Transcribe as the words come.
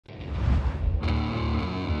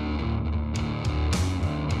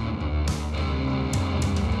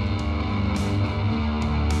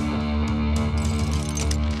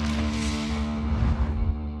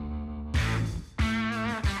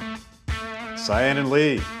Cyan and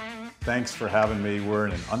Lee, thanks for having me. We're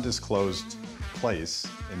in an undisclosed place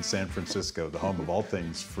in San Francisco, the home of all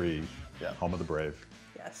things free, home of the brave.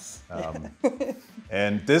 Yes.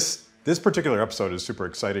 And this particular episode is super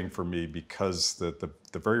exciting for me because the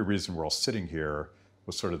very reason we're all sitting here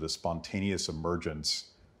was sort of the spontaneous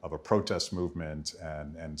emergence of a protest movement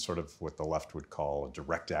and sort of what the left would call a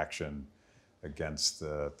direct action against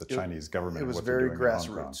the Chinese government. It was and what very they're doing in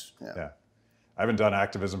Hong Kong. grassroots. Yeah. I haven't done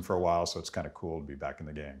activism for a while, so it's kind of cool to be back in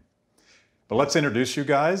the game. But let's introduce you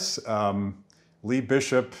guys. Lee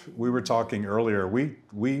Bishop, we were talking earlier,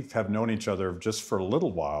 we have known each other just for a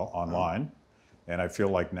little while online, and I feel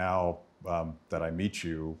like now that I meet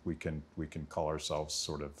you, we can call ourselves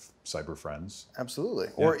sort of cyber friends. Absolutely.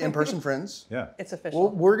 Or in-person friends. Yeah. It's official.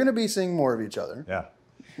 Well, we're going to be seeing more of each other. Yeah.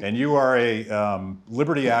 And you are a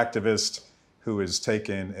liberty activist who has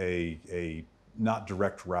taken a not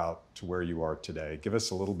direct route to where you are today. Give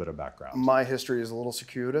us a little bit of background. My history is a little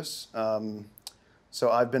circuitous. So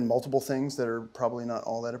I've been multiple things that are probably not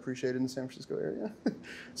all that appreciated in the San Francisco area.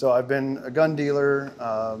 So I've been a gun dealer.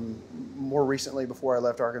 More recently, before I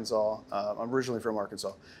left Arkansas, I'm originally from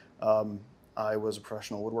Arkansas. I was a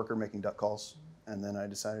professional woodworker making duck calls. And then I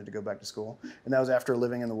decided to go back to school. And that was after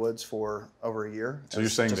living in the woods for over a year. So you're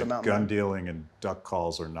saying that gun dealing and duck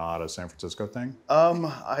calls are not a San Francisco thing? They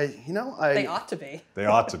ought to be. They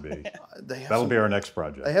ought to be. That'll be our next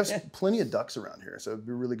project. They have plenty of ducks around here, so it'd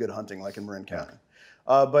be really good hunting, like in Marin County.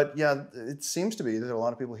 But yeah, it seems to be that a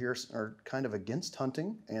lot of people here are kind of against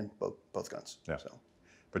hunting and both guns. Yeah. So.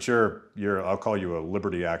 But I'll call you a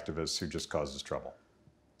liberty activist who just causes trouble.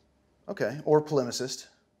 Okay, or polemicist.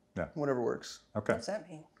 Yeah. Whatever works. Okay. What's that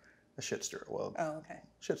mean? A shit stirrer. Well, Oh, okay.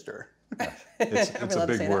 shit stirrer. It's a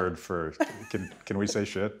big word for, can we say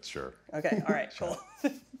shit? Sure. Okay, all right, cool.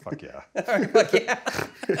 Fuck yeah. All right, fuck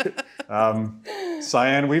yeah.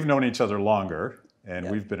 Cyan, we've known each other longer,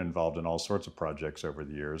 and we've been involved in all sorts of projects over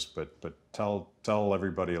the years, but tell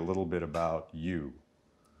everybody a little bit about you.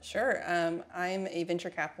 Sure. I'm a venture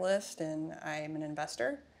capitalist and I'm an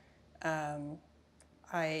investor.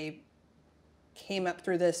 I came up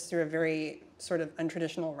through this through a very sort of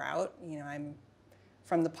untraditional route. You know, I'm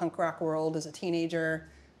from the punk rock world as a teenager,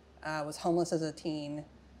 was homeless as a teen,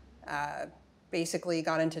 basically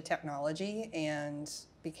got into technology and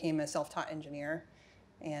became a self-taught engineer.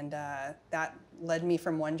 And that led me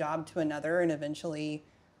from one job to another and eventually,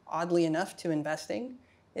 oddly enough, to investing.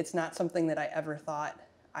 It's not something that I ever thought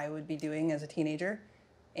I would be doing as a teenager.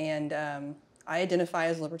 And I identify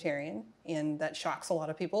as libertarian, and that shocks a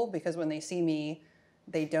lot of people because when they see me,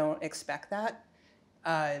 they don't expect that.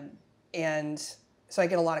 And so I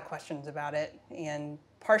get a lot of questions about it. And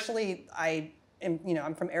partially,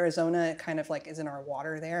 I'm from Arizona. It kind of like is in our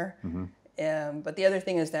water there. Mm-hmm. But the other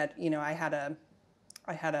thing is that I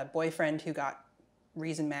had a boyfriend who got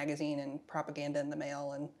Reason magazine and propaganda in the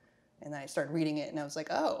mail, and I started reading it, and I was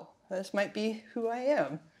like, oh, this might be who I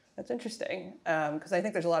am. That's interesting, because I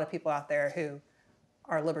think there's a lot of people out there who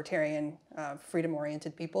are libertarian,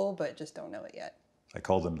 freedom-oriented people, but just don't know it yet. I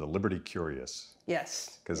call them the liberty curious.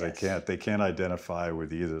 Yes. Because they can't identify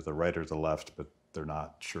with either the right or the left, but they're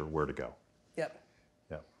not sure where to go. Yep.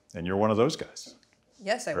 Yeah. And you're one of those guys.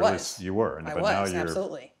 Yes, I or was. At least you were. I was,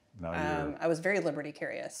 absolutely. Now I was very liberty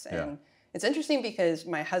curious. And it's interesting because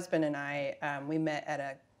my husband and I, we met at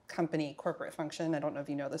a company corporate function. I don't know if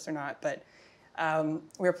you know this or not, but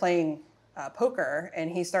we were playing poker, and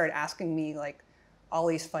he started asking me like all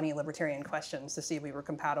these funny libertarian questions to see if we were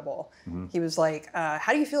compatible. Mm-hmm. He was like,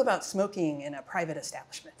 how do you feel about smoking in a private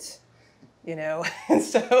establishment? And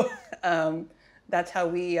so that's how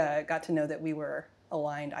we got to know that we were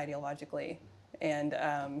aligned ideologically. And,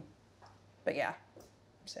 but yeah,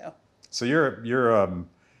 So you're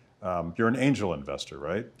an angel investor,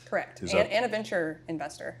 right? Correct, and a venture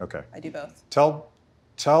investor. Okay. I do both.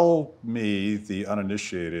 Tell me, the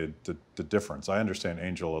uninitiated, the difference. I understand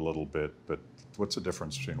angel a little bit, but what's the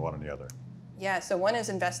difference between one and the other? Yeah, so one is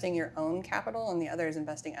investing your own capital, and the other is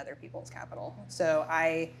investing other people's capital. So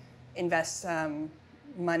I invest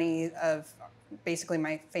money of basically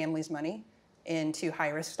my family's money into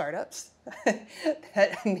high-risk startups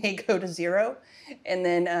that may go to zero. And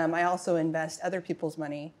then I also invest other people's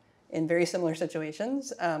money in very similar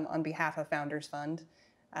situations on behalf of Founders Fund,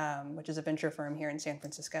 which is a venture firm here in San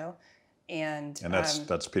Francisco. And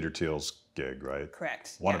that's Peter Thiel's gig, right?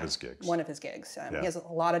 Correct. One of his gigs. One of his gigs. He has a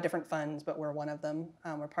lot of different funds, but we're one of them.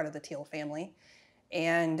 We're part of the Thiel family.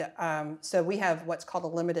 And so we have what's called a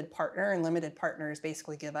limited partner, and limited partners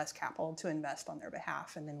basically give us capital to invest on their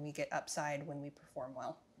behalf, and then we get upside when we perform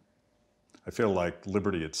well. I feel like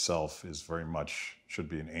liberty itself is very much, should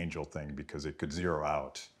be an angel thing because it could zero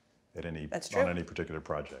out at any That's true. on any particular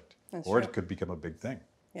project, That's or true. it could become a big thing.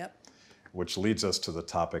 Yep. Which leads us to the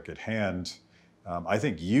topic at hand. I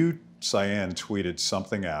think you, Cyan, tweeted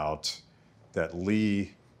something out that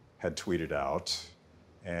Lee had tweeted out,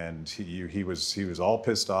 and he was all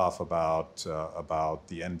pissed off about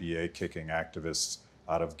the NBA kicking activists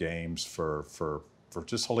out of games for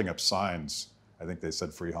just holding up signs. I think they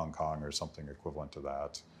said "Free Hong Kong" or something equivalent to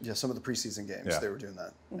that. Yeah, some of the preseason games, they were doing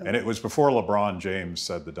that. Mm-hmm. And it was before LeBron James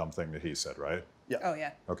said the dumb thing that he said, right? Yeah. Oh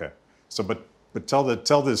yeah. Okay. So, but tell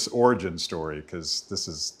this origin story, because this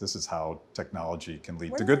is how technology can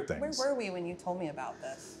lead to good things. Where were we when you told me about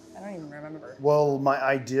this? I don't even remember. Well, my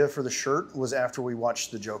idea for the shirt was after we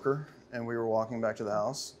watched The Joker and we were walking back to the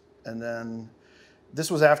house. And then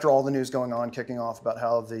this was after all the news going on, kicking off about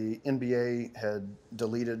how the NBA had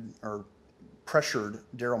deleted or pressured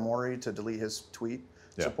Daryl Morey to delete his tweet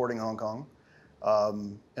supporting Hong Kong.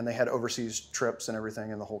 And they had overseas trips and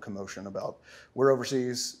everything, and the whole commotion about we're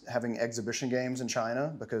overseas having exhibition games in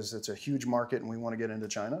China because it's a huge market and we want to get into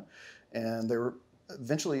China. And they were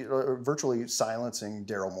eventually virtually silencing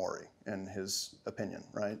Daryl Morey in his opinion,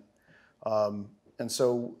 right? And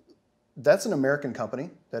so that's an American company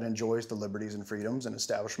that enjoys the liberties and freedoms and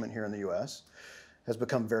establishment here in the US, has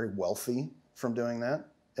become very wealthy from doing that.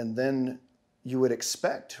 And then you would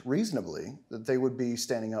expect reasonably that they would be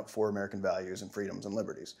standing up for American values and freedoms and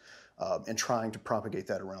liberties and trying to propagate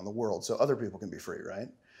that around the world so other people can be free, right?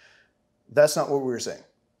 That's not what we were saying.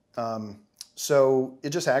 So it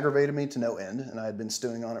just aggravated me to no end, and I had been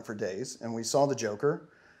stewing on it for days. And we saw The Joker,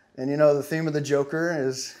 and you know the theme of The Joker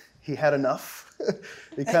is he had enough.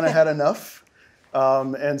 He kind of had enough.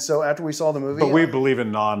 And so after we saw the movie, But we believe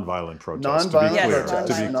in nonviolent protests. nonviolent Yes,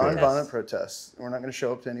 protests. To be clear. Nonviolent protests. We're not going to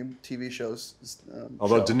show up to any TV shows.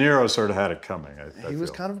 Although show. De Niro sort of had it coming. I He was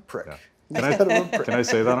feel. kind of a prick. Yeah. Can I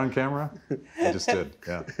say that on camera? I just did.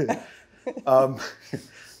 Yeah.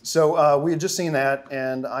 So we had just seen that,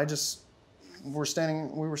 and we were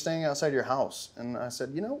standing outside your house, and I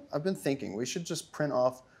said, you know, I've been thinking we should just print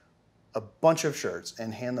off a bunch of shirts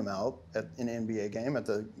and hand them out at an NBA game, at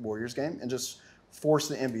the Warriors game, and just force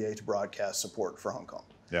the NBA to broadcast support for Hong Kong.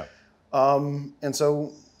 Yeah. And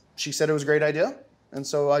so she said it was a great idea, and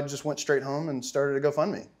so I just went straight home and started a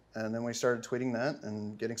GoFundMe. And then we started tweeting that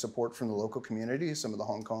and getting support from the local community, some of the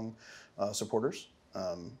Hong Kong supporters,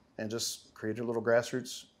 and just created a little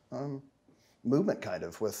grassroots movement kind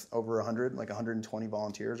of with over 120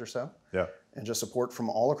 volunteers or so. Yeah. And just support from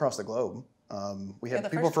all across the globe. We had the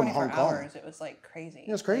people first from 24 Hong Kong. hours, it was like crazy.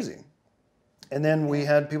 It was crazy. And then we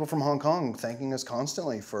had people from Hong Kong thanking us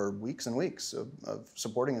constantly for weeks and weeks of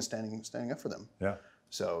supporting and standing up for them. Yeah.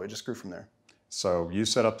 So it just grew from there. So you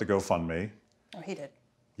set up the GoFundMe. Oh, he did.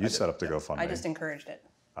 You set up the GoFundMe. I just encouraged it.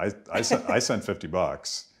 I sent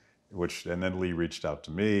 $50, and then Lee reached out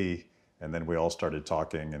to me, and then we all started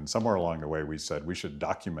talking, and somewhere along the way we said we should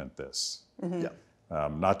document this. Mm-hmm. Yeah.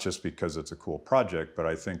 Not just because it's a cool project, but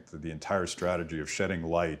I think that the entire strategy of shedding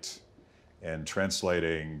light and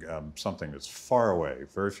translating something that's far away.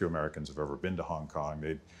 Very few Americans have ever been to Hong Kong.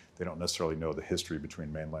 They don't necessarily know the history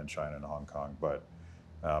between mainland China and Hong Kong, but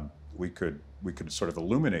we could sort of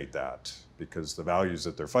illuminate that, because the values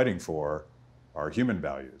that they're fighting for are human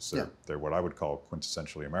values. They're what I would call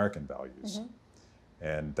quintessentially American values. Mm-hmm.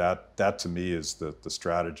 And that to me is the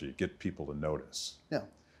strategy, get people to notice. Yeah.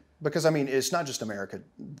 Because, I mean, it's not just America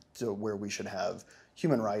where we should have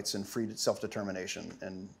human rights and free self-determination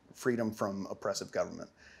and freedom from oppressive government.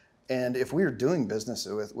 And if we are doing business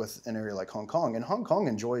with an area like Hong Kong, and Hong Kong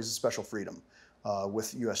enjoys a special freedom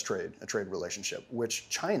with U.S. trade, a trade relationship, which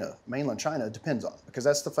China, mainland China, depends on, because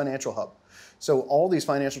that's the financial hub. So all these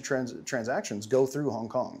financial transactions go through Hong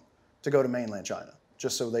Kong to go to mainland China,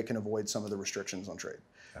 just so they can avoid some of the restrictions on trade.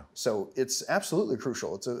 Yeah. So it's absolutely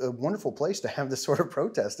crucial. It's a wonderful place to have this sort of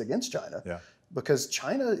protest against China, because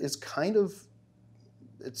China is kind of,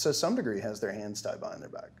 to some degree, has their hands tied behind their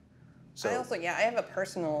back. So I have a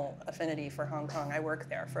personal affinity for Hong Kong. I worked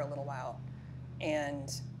there for a little while,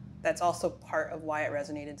 and that's also part of why it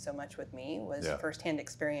resonated so much with me, was firsthand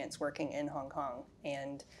experience working in Hong Kong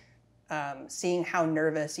and seeing how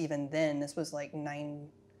nervous even then, this was like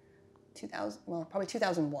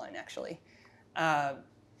 2001 actually,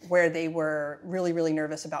 where they were really, really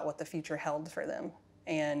nervous about what the future held for them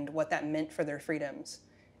and what that meant for their freedoms.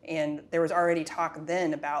 And there was already talk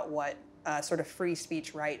then about what sort of free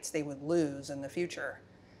speech rights they would lose in the future.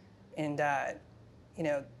 And,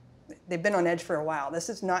 they've been on edge for a while. This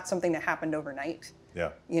is not something that happened overnight.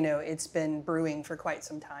 Yeah. It's been brewing for quite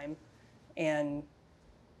some time. And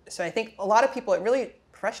so I think a lot of people, it really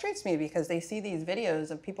frustrates me because they see these videos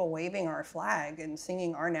of people waving our flag and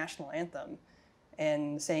singing our national anthem.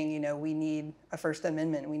 and saying, you know, we need a First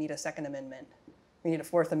Amendment, we need a Second Amendment, we need a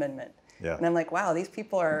Fourth Amendment. Yeah. And I'm like, wow, these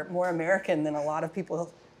people are more American than a lot of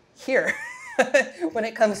people here when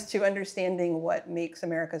it comes to understanding what makes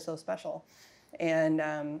America so special. And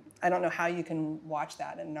I don't know how you can watch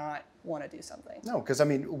that and not want to do something. No, because I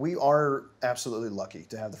mean, we are absolutely lucky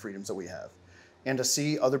to have the freedoms that we have. And to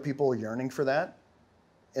see other people yearning for that,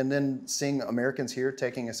 and then seeing Americans here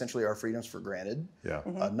taking essentially our freedoms for granted, Yeah.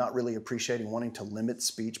 not really appreciating, wanting to limit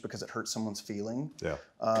speech because it hurts someone's feeling. Yeah.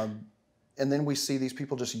 And then we see these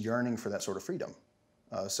people just yearning for that sort of freedom.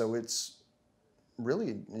 So it's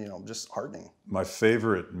really, you know, just heartening. My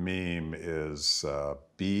favorite meme is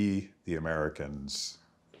be the Americans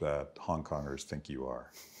that Hong Kongers think you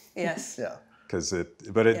are. Yes. Yeah. Yes.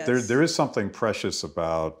 there is something precious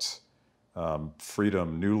about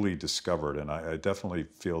freedom newly discovered, and I definitely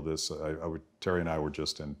feel this. Terry and I were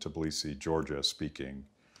just in Tbilisi, Georgia, speaking,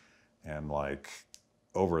 and like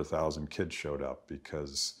over 1,000 kids showed up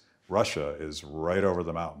because Russia is right over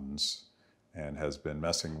the mountains and has been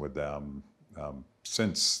messing with them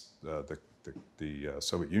since the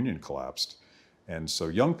Soviet Union collapsed. And so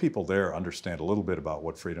young people there understand a little bit about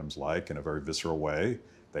what freedom's like in a very visceral way.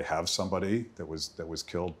 They have somebody that was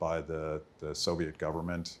killed by the Soviet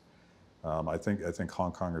government. I think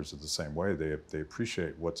Hong Kongers are the same way. They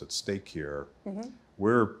appreciate what's at stake here. Mm-hmm.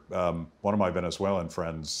 We're one of my Venezuelan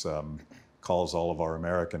friends calls all of our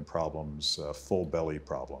American problems full belly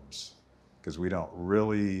problems, because we don't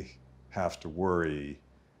really have to worry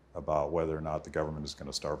about whether or not the government is going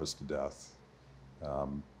to starve us to death.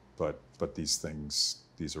 But these things,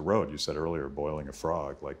 these erode. You said earlier, boiling a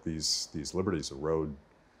frog. Like these liberties erode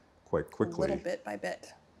quite quickly. A little bit by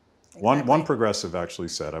bit. Exactly. One progressive actually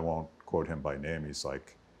said, I won't quote him by name, he's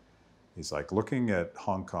like, looking at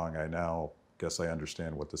Hong Kong, I now guess I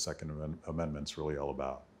understand what the Second Amendment's really all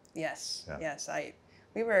about. Yes, Yeah. yes.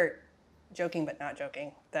 We were joking but not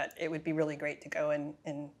joking that it would be really great to go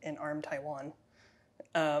and arm Taiwan.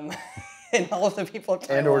 And all of the people of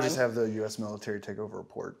Taiwan. And or just have the U.S. military take over a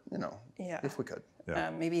port, you know, yeah. if we could. Yeah.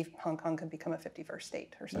 Maybe Hong Kong could become a 51st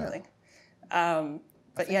state or something. Yeah.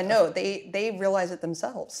 But yeah, no, they realize it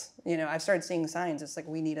themselves. You know, I've started seeing signs. It's like,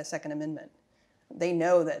 we need a Second Amendment. They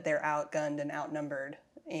know that they're outgunned and outnumbered,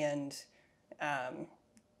 and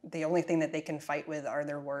the only thing that they can fight with are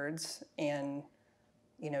their words and,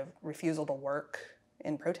 you know, refusal to work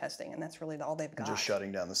and protesting, and that's really all they've got. Just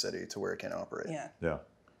shutting down the city to where it can't operate. Yeah. Yeah.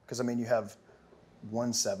 Because I mean, you have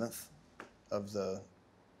 1/7 of the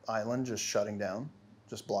island just shutting down,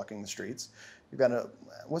 just blocking the streets. You've got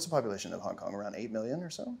what's the population of Hong Kong? Around 8 million or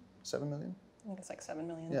so? 7 million? I think it's like 7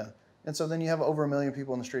 million. Yeah. And so then you have over 1 million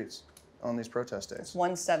people in the streets on these protest days. It's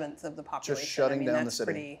 1/7 of the population. Just shutting down the that's city.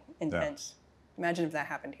 Pretty intense. Yeah. Imagine if that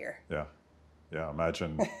happened here. Yeah. Yeah,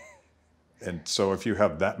 imagine. And so if you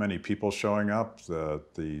have that many people showing up,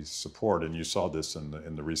 the support, and you saw this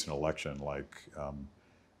in the recent election, like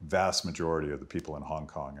vast majority of the people in Hong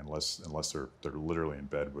Kong, unless they're literally in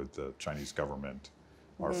bed with the Chinese government,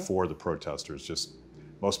 are for the protesters. Just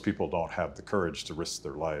most people don't have the courage to risk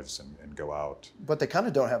their lives and go out. But they kind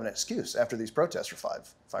of don't have an excuse after these protests for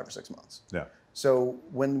five or 6 months. Yeah. So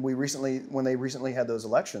when they recently had those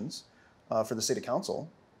elections for the city council,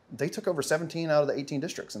 they took over 17 out of the 18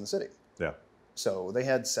 districts in the city. Yeah. So they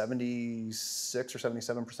had 76 or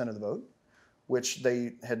 77% of the vote, which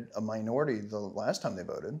they had a minority the last time they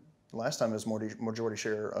voted. The last time it was majority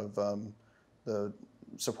share of the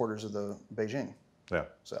supporters of the Beijing. Yeah.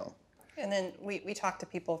 So. And then we talk to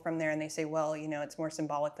people from there, and they say, well, you know, it's more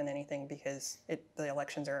symbolic than anything because the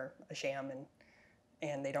elections are a sham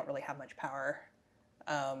and they don't really have much power.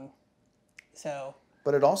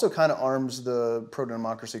 But it also kind of arms the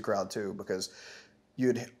pro-democracy crowd too, because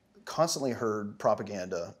you'd constantly heard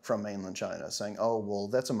propaganda from mainland China saying, oh, well,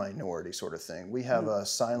 that's a minority sort of thing. We have a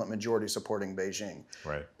silent majority supporting Beijing.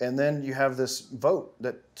 Right. And then you have this vote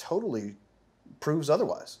that totally proves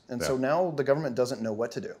otherwise. And so now the government doesn't know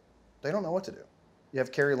what to do. They don't know what to do. You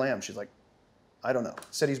have Carrie Lam. She's like, I don't know.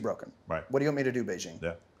 City's broken. Right. What do you want me to do, Beijing?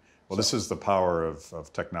 Yeah. Well, this is the power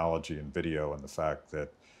of technology and video, and the fact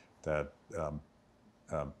that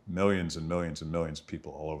millions and millions and millions of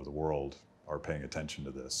people all over the world are paying attention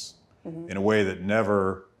to this in a way that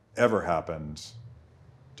never, ever happened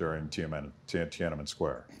during Tiananmen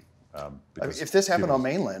Square. If this happened on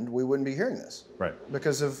mainland, we wouldn't be hearing this. Right.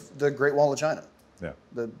 Because of the Great Wall of China. Yeah.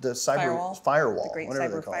 The cyber firewall. The Great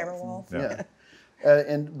whatever Cyber they call Firewall. it.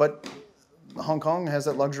 Yeah. But Hong Kong has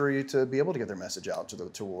that luxury to be able to get their message out to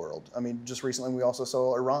the world. I mean, just recently we also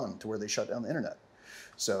saw Iran, to where they shut down the internet.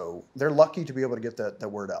 So they're lucky to be able to get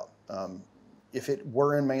that word out. If it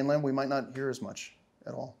were in mainland, we might not hear as much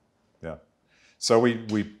at all. Yeah. So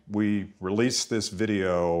we released this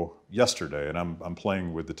video yesterday, and I'm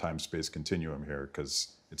playing with the time-space continuum here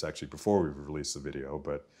because it's actually before we released the video.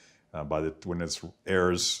 But when this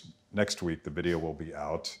airs next week, the video will be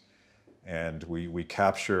out, and we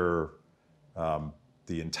capture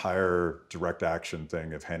the entire direct action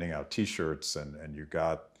thing of handing out T-shirts, and you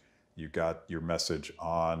got your message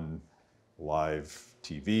on live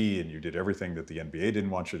TV, and you did everything that the NBA didn't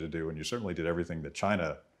want you to do, and you certainly did everything that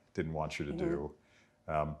China didn't want you to do.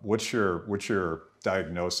 What's your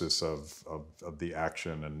diagnosis of the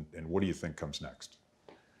action, and what do you think comes next?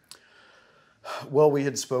 Well, we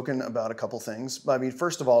had spoken about a couple things. I mean,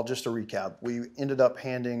 first of all, just to recap, we ended up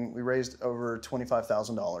we raised over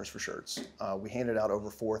 $25,000 for shirts. We handed out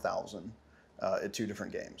over 4,000 at 2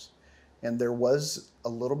 different games. And there was a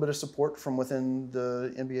little bit of support from within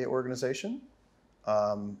the NBA organization.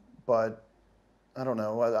 But I don't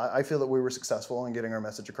know. I feel that we were successful in getting our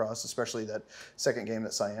message across, especially that second game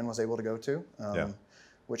that Cyan was able to go to,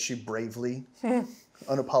 which she bravely,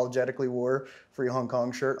 unapologetically wore for your Hong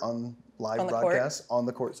Kong shirt on live broadcast on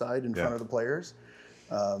the court side in front of the players.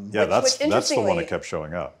 That's the one that kept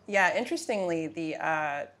showing up. Yeah, interestingly,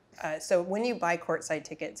 so when you buy courtside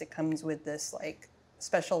tickets, it comes with this like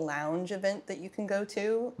special lounge event that you can go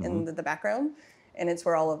to in the background. And it's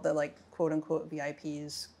where all of the like quote unquote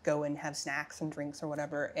VIPs go and have snacks and drinks or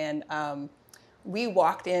whatever. And we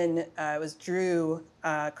walked in, it was Drew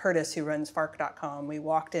Curtis, who runs Fark.com. We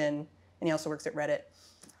walked in, and he also works at Reddit.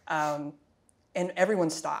 And everyone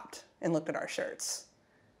stopped and looked at our shirts.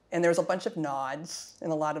 And there was a bunch of nods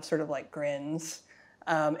and a lot of sort of like grins.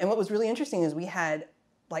 And what was really interesting is we had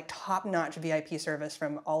like top-notch VIP service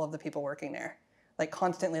from all of the people working there. Like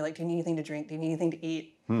constantly, like, do you need anything to drink? Do you need anything to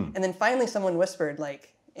eat? And then finally someone whispered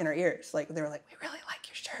like in our ears, like they were like, we really like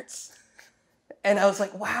your shirts. And I was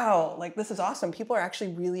like, wow, like this is awesome. People are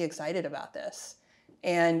actually really excited about this.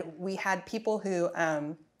 And we had people who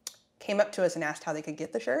came up to us and asked how they could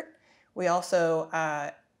get the shirt. We also,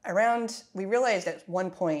 we realized at one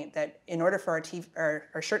point that in order for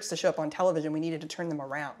our shirts to show up on television, we needed to turn them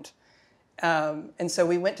around. And so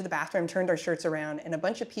we went to the bathroom, turned our shirts around, and a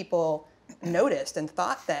bunch of people noticed and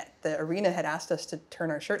thought that the arena had asked us to turn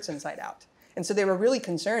our shirts inside out. And so they were really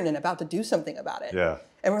concerned and about to do something about it. Yeah.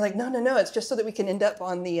 And we're like, no, it's just so that we can end up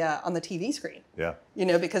on the TV screen. Yeah. You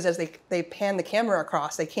know, because as they pan the camera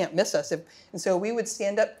across, they can't miss us. And so we would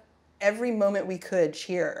stand up every moment we could,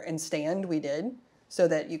 cheer and stand. We did, so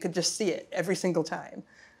that you could just see it every single time,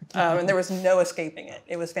 and there was no escaping it.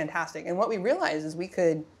 It was fantastic. And what we realized is we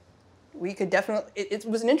could definitely. It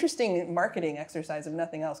was an interesting marketing exercise, if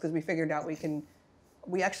nothing else, because we figured out we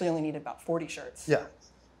actually only needed about 40 shirts. Yeah.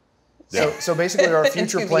 So basically our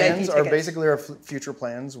future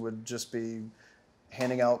plans would just be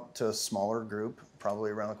handing out to a smaller group,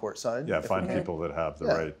 probably around the court side. Yeah, find people that have the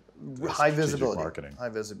right high visibility marketing. High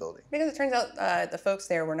visibility. Because it turns out the folks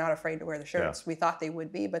there were not afraid to wear the shirts. Yeah. We thought they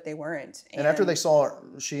would be, but they weren't. And after they saw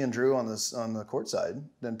she and Drew on the court side,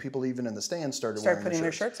 then people even in the stands started putting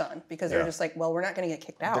their shirts on, because they're just like, well, we're not going to get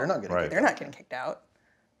kicked out. They're not getting kicked out.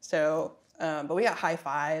 So. But we got high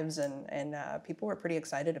fives, and people were pretty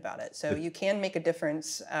excited about it. So you can make a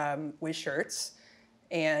difference with shirts.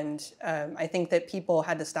 And I think that people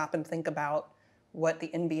had to stop and think about what the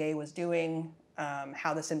NBA was doing,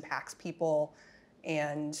 how this impacts people.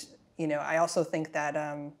 And, I also think that,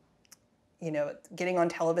 getting on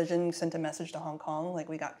television sent a message to Hong Kong. Like,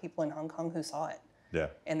 we got people in Hong Kong who saw it. Yeah.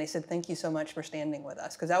 And they said, thank you so much for standing with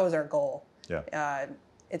us, because that was our goal. Yeah.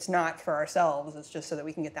 It's not for ourselves, it's just so that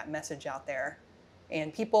we can get that message out there.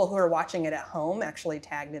 And people who are watching it at home actually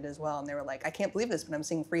tagged it as well. And they were like, I can't believe this, but I'm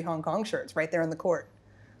seeing free Hong Kong shirts right there on the court.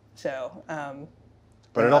 So.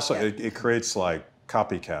 But it also, it creates like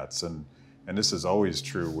copycats. And this is always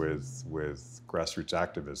true with grassroots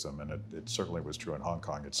activism. And it certainly was true in Hong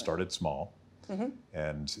Kong. It started small. Mm-hmm.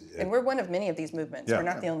 And we're one of many of these movements. Yeah. We're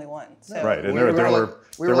not the only one. So. Right, and there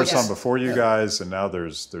were some before you guys, and now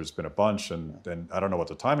there's been a bunch, and I don't know what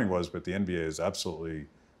the timing was, but the NBA is absolutely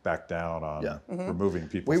backed down on removing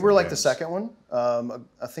people. We were like the second one. I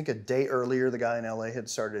think a day earlier, the guy in LA had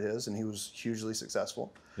started his, and he was hugely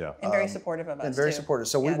successful. Yeah, and very supportive of us. And very supportive.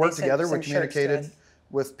 So we worked together. We communicated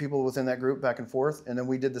with people within that group back and forth, and then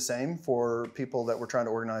we did the same for people that were trying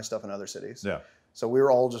to organize stuff in other cities. Yeah. So we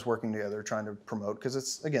were all just working together trying to promote, because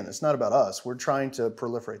it's not about us. We're trying to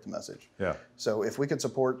proliferate the message. Yeah. So if we could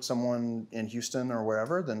support someone in Houston or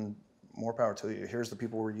wherever, then more power to you. Here's the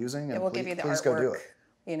people we're using, and we'll give you the artwork. Go do it.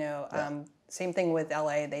 Same thing with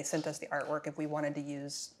LA. They sent us the artwork if we wanted to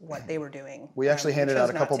use what they were doing. We actually handed out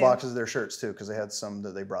a couple boxes of their shirts too, because they had some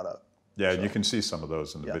that they brought up. Yeah, and you can see some of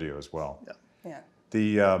those in the video as well. Yeah.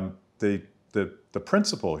 the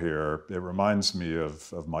principle here, it reminds me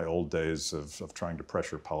of my old days of trying to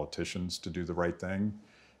pressure politicians to do the right thing.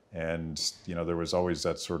 And, you know, there was always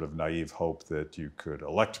that sort of naive hope that you could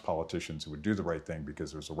elect politicians who would do the right thing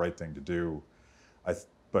because it was the right thing to do.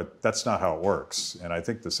 But that's not how it works. And I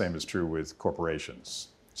think the same is true with corporations.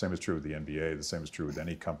 Same is true with the NBA. The same is true with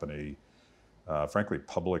any company, frankly,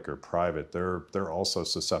 public or private. They're also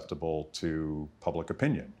susceptible to public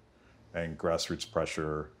opinion and grassroots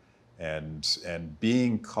pressure and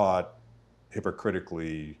being caught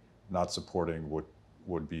hypocritically not supporting what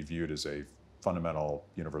would be viewed as a fundamental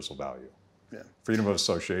universal value. Yeah. Freedom of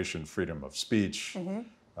association, freedom of speech,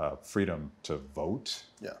 freedom to vote.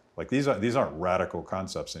 Yeah. Like these aren't radical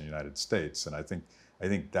concepts in the United States, and I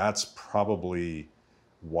think that's probably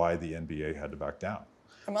why the NBA had to back down.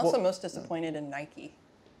 I'm also most disappointed in Nike.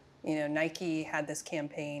 You know, Nike had this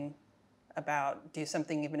campaign about do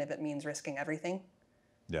something even if it means risking everything.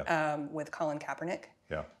 Yeah. With Colin Kaepernick.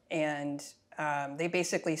 Yeah. And they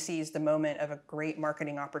basically seized the moment of a great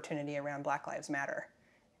marketing opportunity around Black Lives Matter.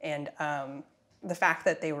 And the fact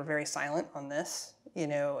that they were very silent on this, you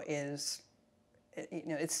know, is, you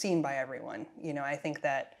know, it's seen by everyone. You know, I think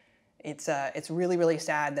that it's really, really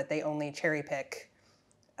sad that they only cherry pick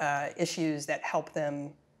issues that help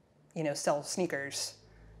them, you know, sell sneakers.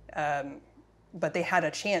 But they had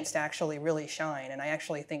a chance to actually really shine, and I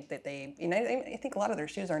actually think that they, you know, I think a lot of their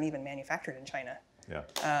shoes aren't even manufactured in China.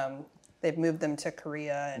 Yeah. They've moved them to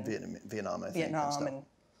Korea and Vietnam, I think. Vietnam,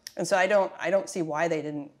 and so I don't see why they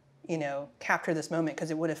didn't, you know, capture this moment, because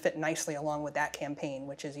it would have fit nicely along with that campaign,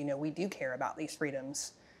 which is, you know, we do care about these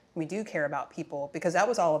freedoms, we do care about people, because that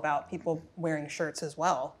was all about people wearing shirts as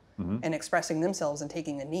well and expressing themselves and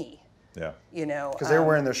taking a knee. Yeah. You know, Because they were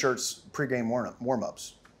wearing their shirts pregame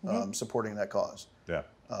warm-ups, supporting that cause. Yeah.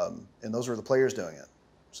 And those were the players doing it.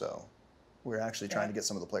 So we were actually trying to get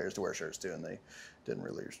some of the players to wear shirts too, and they didn't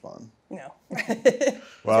really respond. No.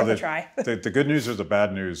 Well, try. the good news or the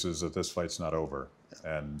bad news is that this fight's not over,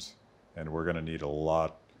 and we're going to need a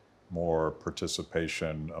lot more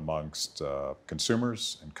participation amongst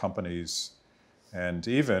consumers and companies, and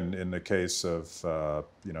even in the case of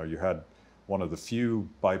you know, you had one of the few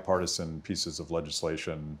bipartisan pieces of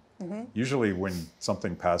legislation. Usually when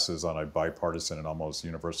something passes on a bipartisan and almost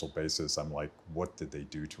universal basis, I'm like, what did they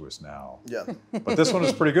do to us now? Yeah. But this one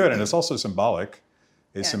is pretty good, and it's also symbolic.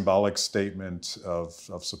 Symbolic statement of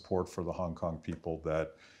support for the Hong Kong people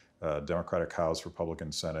that Democratic House,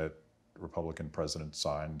 Republican Senate, Republican President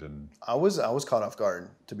signed. And I was caught off guard,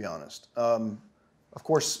 to be honest. Of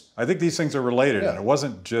course, I think these things are related, and it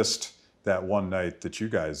wasn't just that one night that you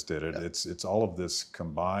guys did it. It's all of this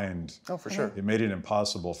combined. Oh, for sure. It made it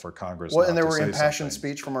impossible for Congress. Well, not and there to were say impassioned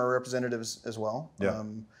something. speech from our representatives as well. Yeah.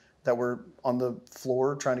 That were on the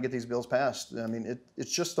floor trying to get these bills passed. I mean,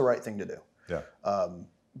 it's just the right thing to do. Yeah.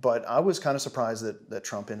 But I was kind of surprised that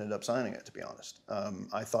Trump ended up signing it, to be honest.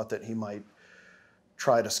 I thought that he might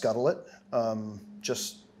try to scuttle it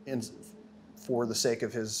for the sake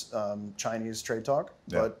of his Chinese trade talk.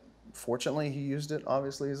 Yeah. But fortunately, he used it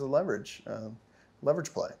obviously as a leverage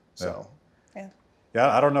play. So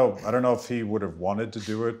Yeah, I don't know if he would have wanted to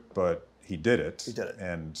do it, but he did it. He did it.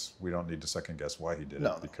 And we don't need to second guess why he did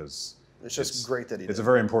No. it, because it's just great that he did it's a it.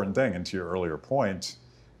 very important thing. And to your earlier point,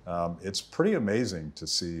 it's pretty amazing to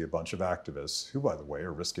see a bunch of activists who, by the way,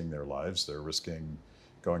 are risking their lives. They're risking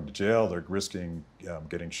going to jail. They're risking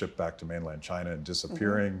getting shipped back to mainland China and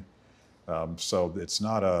disappearing. So it's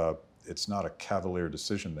not a cavalier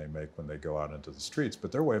decision they make when they go out into the streets,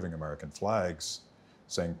 but they're waving American flags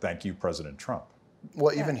saying, "Thank you, President Trump."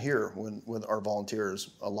 Well, even here, with our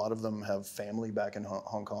volunteers, a lot of them have family back in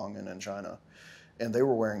Hong Kong and in China, and they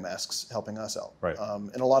were wearing masks helping us out. Right.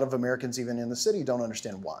 And a lot of Americans, even in the city, don't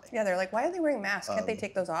understand why. Yeah, they're like, why are they wearing masks? Can't they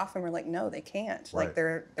take those off? And we're like, no, they can't. Right. Like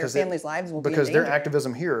their families' lives will be in Because their danger.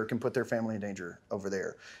 activism here can put their family in danger over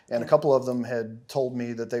there. And a couple of them had told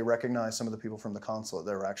me that they recognized some of the people from the consulate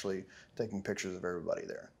that were actually taking pictures of everybody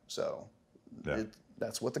there. So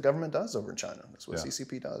that's what the government does over in China. That's what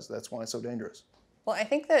CCP does. That's why it's so dangerous. Well, I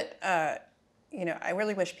think that, you know, I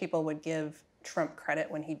really wish people would give Trump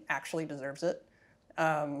credit when he actually deserves it.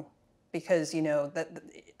 Because, you know,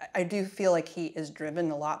 I do feel like he is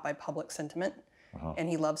driven a lot by public sentiment, and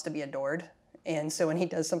he loves to be adored. And so when he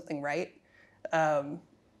does something right,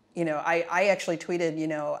 you know, I actually tweeted, you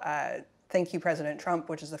know, thank you, President Trump,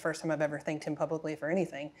 which is the first time I've ever thanked him publicly for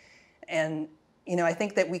anything. And, you know, I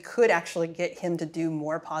think that we could actually get him to do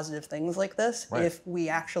more positive things like this if we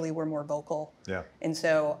actually were more vocal. Yeah. And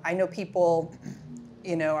so I know people,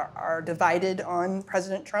 you know, are divided on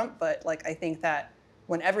President Trump, but like I think that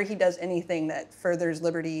whenever he does anything that furthers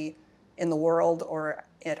liberty in the world or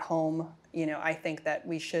at home, I think that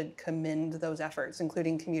we should commend those efforts,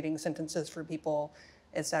 including commuting sentences for people,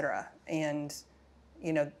 et cetera. And,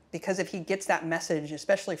 because if he gets that message,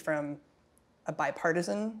 especially from a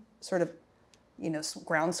bipartisan sort of,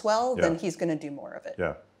 groundswell, then he's going to do more of it.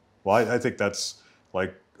 Yeah. Well, I think that's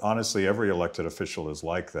like, honestly, every elected official is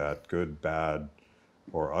like that, good, bad,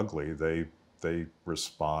 or ugly. They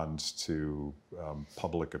respond to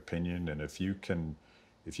public opinion, and if you can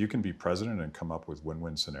be president and come up with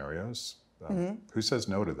win-win scenarios, who says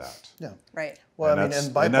no to that? Yeah. Right. Well,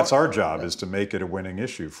 and that's our job, is to make it a winning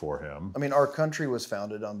issue for him. I mean, our country was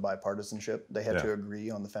founded on bipartisanship. They had to agree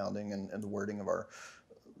on the founding and the wording of our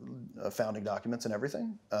founding documents and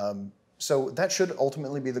everything. So that should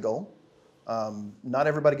ultimately be the goal. Not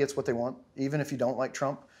everybody gets what they want, even if you don't like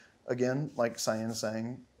Trump. Again, like Cyan is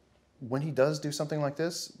saying, when he does do something like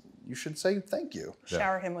this, you should say thank you.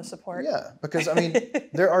 Shower him with support. Yeah, because I mean,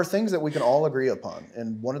 there are things that we can all agree upon,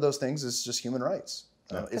 and one of those things is just human rights.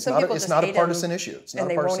 It's not a partisan issue. It's not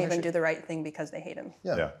and a they partisan won't even issue. do the right thing because they hate him.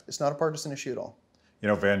 Yeah, it's not a partisan issue at all.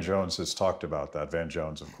 Van Jones has talked about that. Van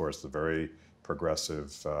Jones, of course, the very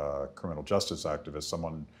progressive criminal justice activist,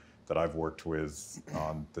 someone that I've worked with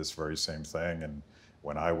on this very same thing. And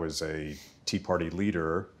when I was a Tea Party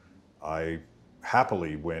leader, I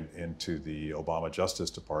happily went into the Obama Justice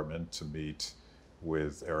Department to meet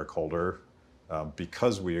with Eric Holder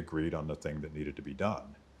because we agreed on the thing that needed to be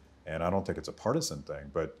done. And I don't think it's a partisan thing,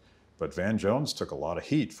 but Van Jones took a lot of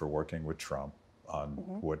heat for working with Trump on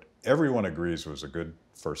what everyone agrees was a good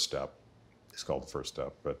first step. It's called the first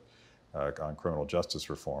step, but on criminal justice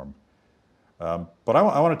reform. But I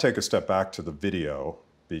want to take a step back to the video,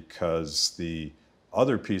 because the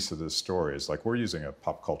other piece of this story is, like, we're using a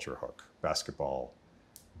pop culture hook. Basketball,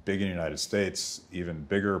 big in the United States, even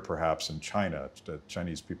bigger perhaps in China. The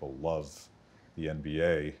Chinese people love the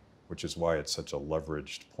NBA, which is why it's such a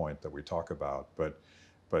leveraged point that we talk about. But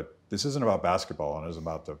this isn't about basketball, and it isn't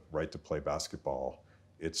about the right to play basketball.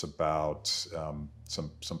 It's about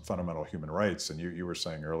some fundamental human rights. And you were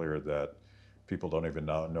saying earlier that people don't even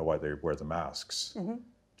know why they wear the masks.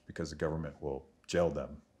 It's because the government will jail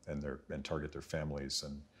them and target their families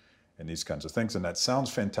and these kinds of things. And that sounds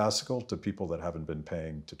fantastical to people that haven't been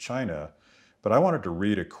paying to China. But I wanted to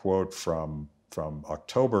read a quote from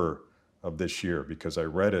October of this year, because I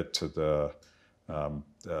read it to the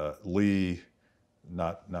Lee,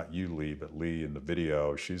 not you, Lee, but Lee in the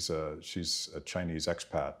video. She's a Chinese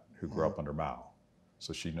expat who grew up under Mao.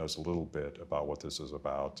 So she knows a little bit about what this is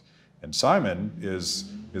about. And Simon is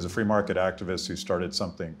a free market activist who started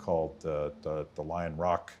something called the Lion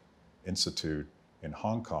Rock Institute in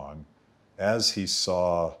Hong Kong, as he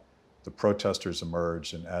saw the protesters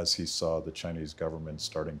emerge and as he saw the Chinese government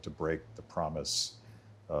starting to break the promise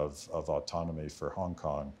of autonomy for Hong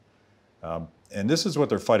Kong. And this is what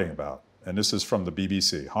they're fighting about. And this is from the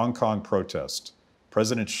BBC. Hong Kong protest.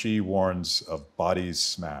 President Xi warns of bodies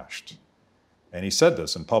smashed. And he said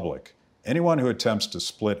this in public. Anyone who attempts to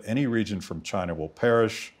split any region from China will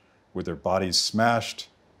perish with their bodies smashed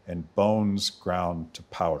and bones ground to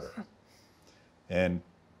powder. And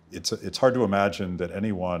it's hard to imagine that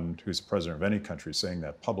anyone who's president of any country saying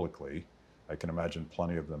that publicly. I can imagine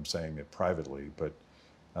plenty of them saying it privately, but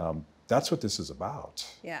that's what this is about.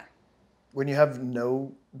 Yeah. When you have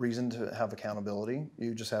no reason to have accountability,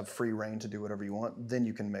 you just have free reign to do whatever you want, then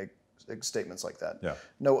you can make statements like that. Yeah.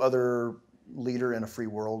 No other leader in a free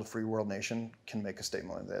world nation can make a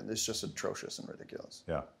statement like that. It's just atrocious and ridiculous.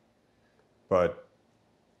 Yeah. But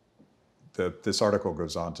this article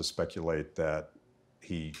goes on to speculate that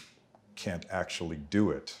he can't actually do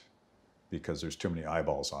it because there's too many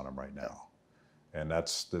eyeballs on him right now. And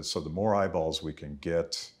so the more eyeballs we can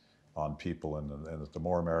get on people, and the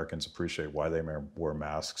more Americans appreciate why they wear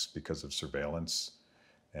masks, because of surveillance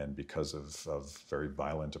and because of very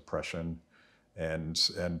violent oppression. And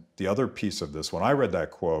the other piece of this, when I read that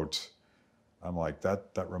quote, I'm like,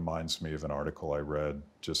 that reminds me of an article I read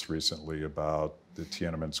just recently about the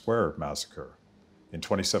Tiananmen Square massacre. In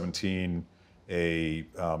 2017, a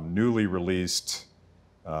newly released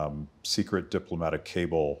secret diplomatic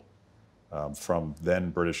cable from then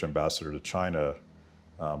British ambassador to China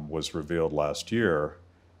was revealed last year.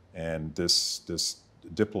 And this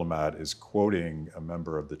diplomat is quoting a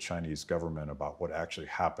member of the Chinese government about what actually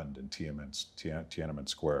happened in Tiananmen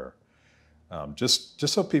Square. Just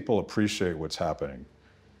so people appreciate what's happening.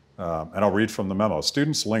 And I'll read from the memo.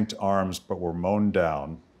 Students linked arms but were mown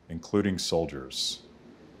down, including soldiers.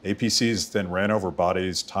 APCs then ran over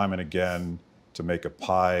bodies time and again to make a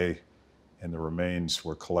pie, and the remains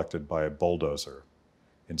were collected by a bulldozer,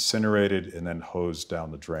 incinerated and then hosed down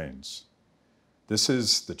the drains. This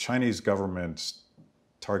is the Chinese government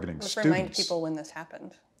targeting Let's students. remind people when this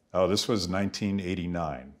happened. Oh, this was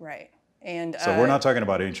 1989. Right. And So we're not talking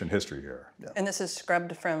about ancient history here. and this is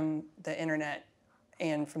scrubbed from the internet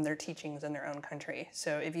and from their teachings in their own country.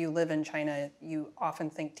 So if you live in China, you often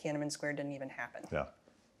think Tiananmen Square didn't even happen. Yeah.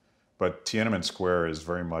 But Tiananmen Square is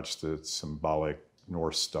very much the symbolic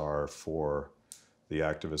North Star for the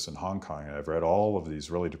activists in Hong Kong. And I've read all of these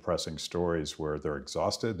really depressing stories where they're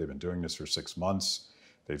exhausted. They've been doing this for 6 months.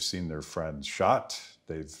 They've seen their friends shot.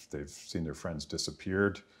 They've seen their friends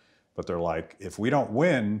disappeared. But they're like, if we don't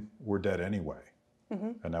win, we're dead anyway.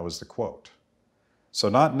 And that was the quote. So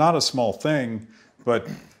not a small thing, but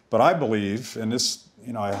I believe, and this,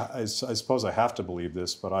 you know, I suppose I have to believe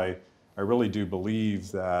this, but I really do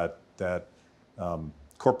believe that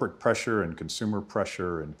corporate pressure and consumer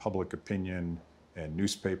pressure and public opinion and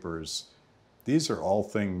newspapers, these are all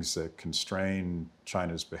things that constrain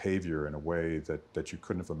China's behavior in a way that you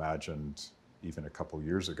couldn't have imagined even a couple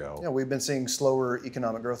years ago. Yeah, we've been seeing slower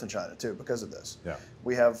economic growth in China too because of this. Yeah.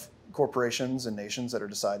 We have corporations and nations that are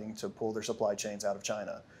deciding to pull their supply chains out of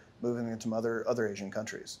China, moving them to other Asian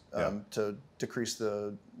countries to decrease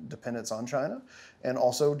the dependence on China, and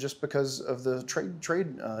also just because of the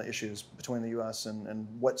trade issues between the U.S. and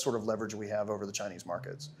what sort of leverage we have over the Chinese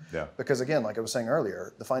markets. Yeah. Because again, like I was saying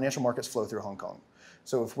earlier, the financial markets flow through Hong Kong.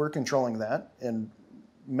 So if we're controlling that, and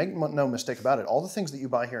make no mistake about it, all the things that you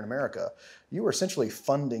buy here in America, you are essentially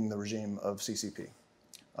funding the regime of CCP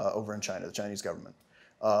over in China, the Chinese government.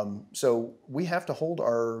 So we have to hold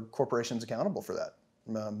our corporations accountable for that.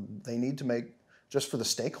 They need to make, just for the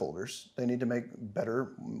stakeholders, they need to make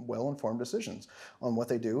better, well-informed decisions on what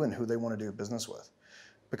they do and who they want to do business with.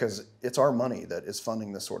 Because it's our money that is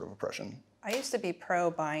funding this sort of oppression. I used to be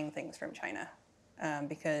pro buying things from China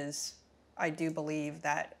because I do believe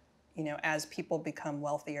that, you know, as people become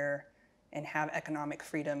wealthier and have economic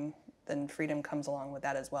freedom, then freedom comes along with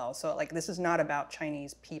that as well. So like, this is not about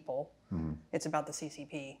Chinese people. It's about the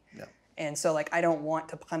CCP. Yeah. And so like, I don't want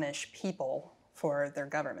to punish people for their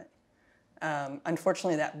government.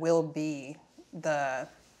 Unfortunately, that will be the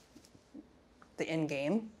end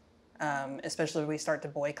game, especially if we start to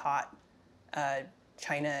boycott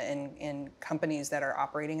China and companies that are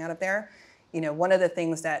operating out of there. You know, one of the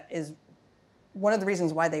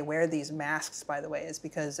reasons why they wear these masks, by the way, is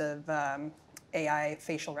because of AI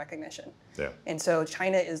facial recognition. Yeah. And so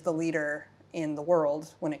China is the leader in the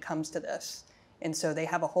world when it comes to this. And so they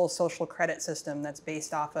have a whole social credit system that's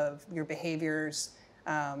based off of your behaviors.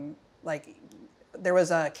 Like there was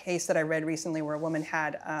a case that I read recently where a woman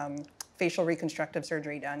had facial reconstructive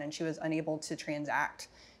surgery done and she was unable to transact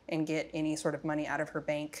and get any sort of money out of her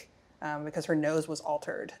bank because her nose was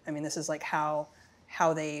altered. I mean, this is like how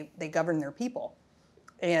they govern their people.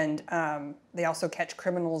 And they also catch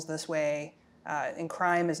criminals this way. And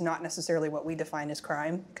crime is not necessarily what we define as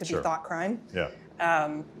crime. It could be thought crime. Yeah.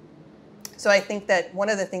 So I think that one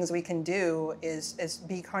of the things we can do is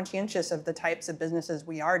be conscientious of the types of businesses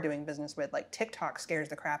we are doing business with. Like TikTok scares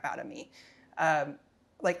the crap out of me.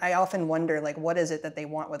 Like I often wonder, like, what is it that they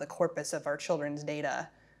want with a corpus of our children's data?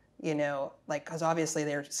 You know, like, because obviously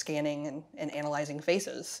they're scanning and analyzing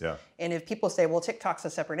faces. Yeah. And if people say, well, TikTok's a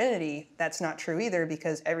separate entity, that's not true either,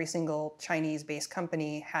 because every single Chinese-based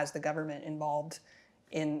company has the government involved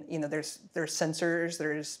in, you know, there's censors,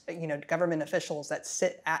 there's, you know, government officials that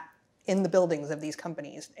sit in the buildings of these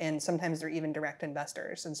companies, and sometimes they're even direct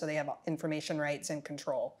investors, and so they have information rights and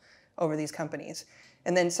control over these companies.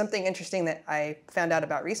 And then something interesting that I found out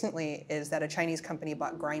about recently is that a Chinese company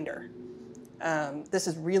bought Grindr. This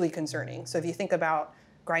is really concerning. So if you think about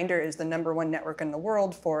Grindr is the #1 network in the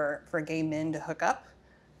world for gay men to hook up,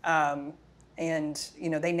 and you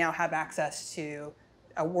know they now have access to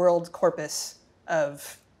a world corpus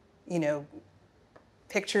of, you know,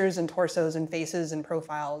 pictures and torsos and faces and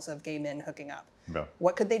profiles of gay men hooking up. Yeah.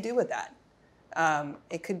 What could they do with that?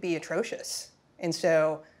 It could be atrocious. And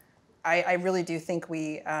so I really do think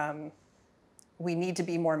we need to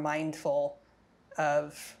be more mindful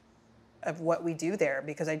of what we do there,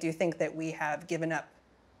 because I do think that we have given up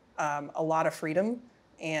a lot of freedom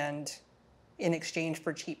and in exchange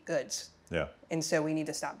for cheap goods. Yeah. And so we need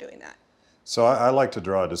to stop doing that. So I like to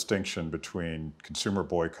draw a distinction between consumer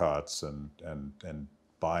boycotts and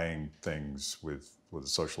buying things with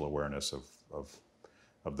social awareness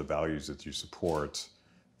of the values that you support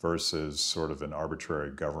versus sort of an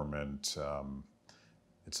arbitrary government.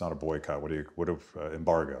 It's not a boycott.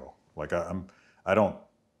 Embargo? Like I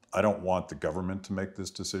don't want the government to make this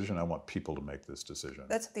decision. I want people to make this decision.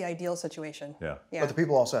 That's the ideal situation. Yeah. But the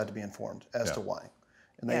people also have to be informed as Yeah. to why.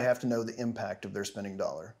 And they Yeah. have to know the impact of their spending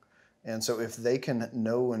dollar. And so if they can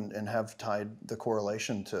know and have tied the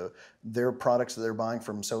correlation to their products that they're buying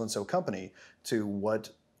from so-and-so company to what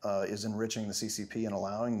is enriching the CCP and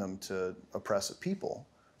allowing them to oppress people,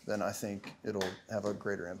 then I think it'll have a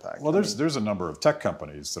greater impact. Well, there's a number of tech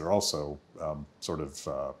companies that are also sort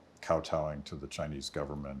of kowtowing to the Chinese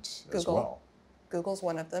government as well. Google's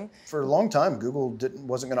one of them. For a long time, Google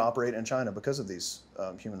wasn't going to operate in China because of these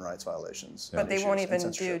human rights violations. But they won't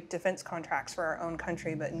even do defense contracts for our own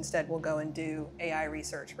country, but instead we'll go and do AI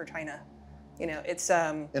research for China. You know, it's...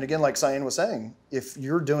 And again, like Cyan was saying, if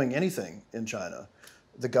you're doing anything in China,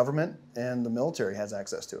 the government and the military has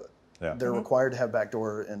access to it. Yeah. They're required to have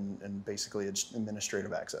backdoor and basically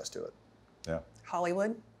administrative access to it. Yeah.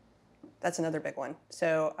 Hollywood, that's another big one.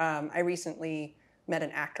 So I recently met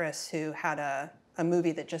an actress who had a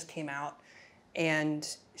movie that just came out,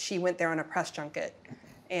 and she went there on a press junket,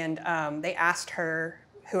 and they asked her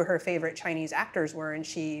who her favorite Chinese actors were, and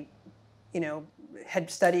she, you know,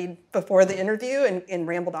 had studied before the interview and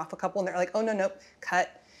rambled off a couple, and they're like, oh, no,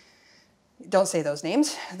 cut. Don't say those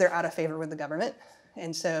names. They're out of favor with the government.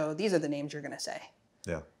 And so these are the names you're going to say.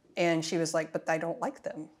 Yeah. And she was like, but I don't like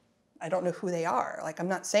them. I don't know who they are. Like, I'm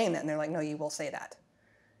not saying that. And they're like, no, you will say that.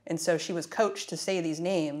 And so she was coached to say these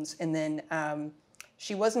names. And then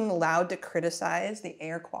she wasn't allowed to criticize the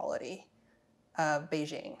air quality of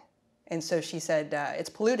Beijing. And so she said, it's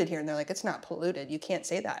polluted here. And they're like, it's not polluted. You can't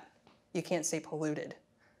say that. You can't say polluted.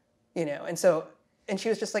 You know, and so, and she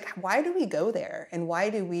was just like, why do we go there? And why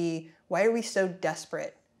are we so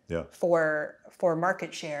desperate for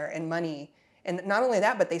market share and money? And not only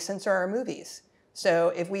that, but they censor our movies. So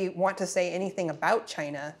if we want to say anything about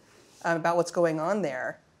China, about what's going on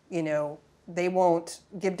there, you know, they won't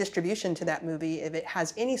give distribution to that movie if it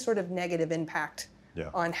has any sort of negative impact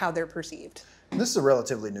on how they're perceived. And this is a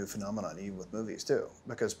relatively new phenomenon, even with movies too,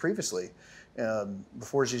 because previously,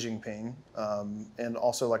 before Xi Jinping, and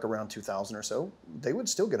also like around 2000 or so, they would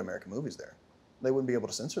still get American movies there. They wouldn't be able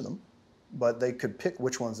to censor them, but they could pick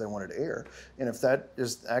which ones they wanted to air. And if that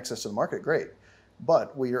is access to the market, great.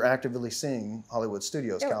 But we are actively seeing Hollywood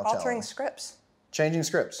studios kowtowing. Altering scripts. Changing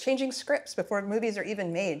scripts. Changing scripts before movies are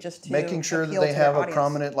even made, just to making sure that they have a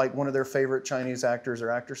prominent, like one of their favorite Chinese actors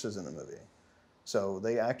or actresses in the movie. So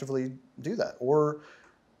they actively do that. Or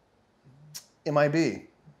MIB,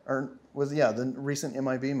 or the recent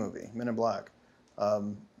MIB movie, Men in Black.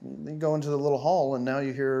 You go into the little hall and now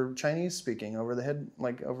you hear Chinese speaking over the head,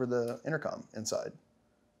 like over the intercom inside.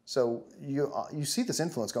 So you see this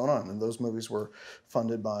influence going on, and those movies were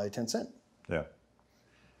funded by Tencent. Yeah.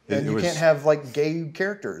 And you can't have like gay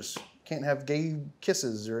characters, can't have gay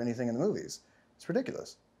kisses or anything in the movies. It's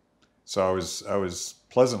ridiculous. So I was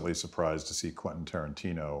pleasantly surprised to see Quentin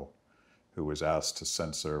Tarantino, who was asked to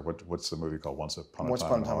censor what's the movie called, Once Upon a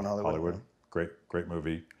Time in Hollywood. Great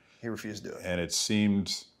movie. He refused to do it. And it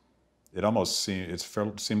seemed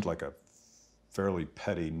like a fairly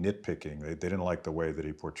petty nitpicking. They didn't like the way that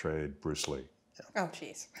he portrayed Bruce Lee. Oh,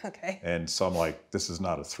 geez. Okay. And so I'm like, this is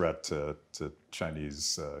not a threat to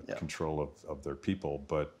Chinese control of their people,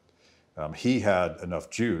 but he had enough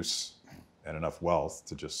juice and enough wealth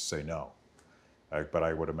to just say no. But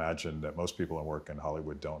I would imagine that most people who work in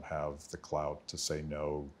Hollywood don't have the clout to say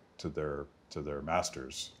no to their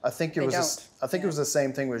masters. I think it was the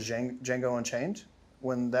same thing with Django Unchained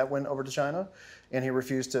when that went over to China, and he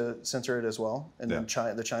refused to censor it as well. And then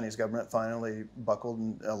the Chinese government finally buckled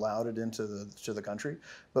and allowed it into the country.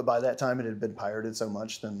 But by that time, it had been pirated so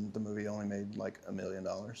much, then the movie only made like $1 million.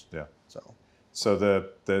 Yeah. So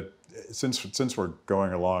since we're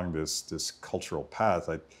going along this cultural path,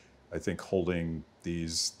 I think holding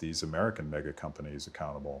these American mega companies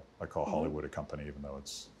accountable. I call Hollywood a company, even though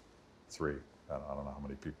it's 3. I don't know how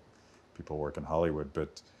many people work in Hollywood,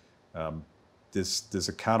 but this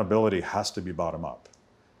accountability has to be bottom up.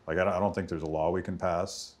 Like I don't think there's a law we can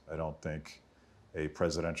pass. I don't think a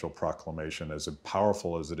presidential proclamation, as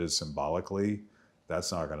powerful as it is symbolically,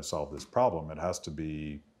 that's not going to solve this problem. It has to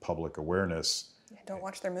be public awareness. Don't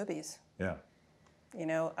watch their movies. Yeah. You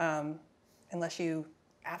know, unless you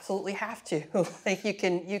absolutely have to. Like you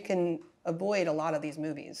can avoid a lot of these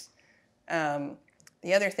movies.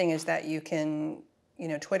 The other thing is that you can, you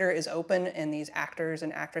know, Twitter is open, and these actors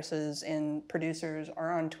and actresses and producers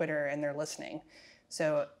are on Twitter and they're listening.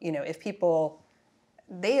 So, you know, if people,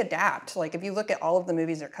 they adapt. Like if you look at all of the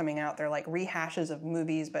movies that are coming out, they're like rehashes of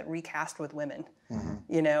movies but recast with women.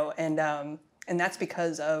 You know, and that's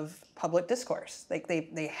because of public discourse. Like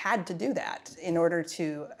they had to do that in order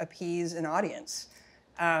to appease an audience.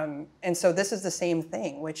 And so this is the same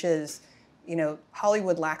thing, which is, you know,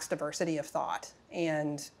 Hollywood lacks diversity of thought,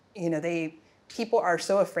 and you know they people are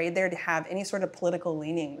so afraid there to have any sort of political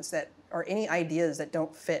leanings that, or any ideas that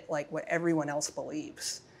don't fit like what everyone else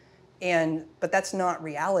believes. But that's not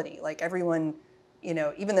reality. Like everyone, you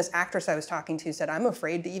know, even this actress I was talking to said, I'm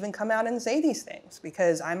afraid to even come out and say these things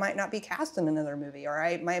because I might not be cast in another movie,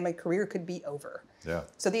 or my career could be over. Yeah.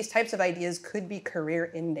 So these types of ideas could be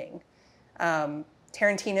career ending.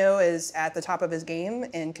 Tarantino is at the top of his game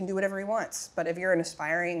and can do whatever he wants. But if you're an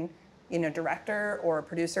aspiring, you know, director or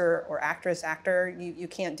producer or actor, you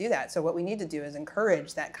can't do that. So what we need to do is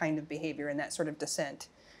encourage that kind of behavior and that sort of dissent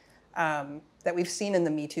that we've seen in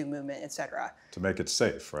the Me Too movement, et cetera. To make it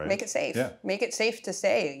safe, right? Make it safe. Yeah. Make it safe to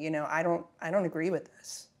say, you know, I don't agree with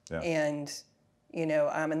this. Yeah. And, you know,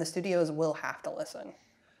 and the studios will have to listen.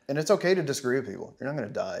 And it's okay to disagree with people. You're not going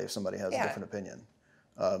to die if somebody has a different opinion.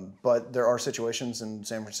 But there are situations in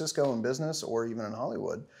San Francisco in business or even in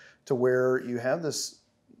Hollywood to where you have this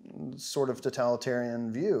sort of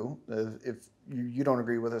totalitarian view of if you don't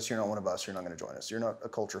agree with us, you're not one of us, you're not going to join us, you're not a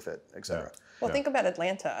culture fit, etc. Yeah. Well, think about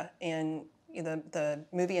Atlanta and the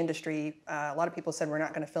movie industry. A lot of people said we're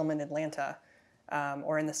not going to film in Atlanta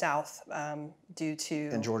or in the South due to...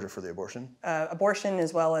 In Georgia for the abortion? Abortion,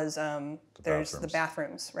 as well as there's the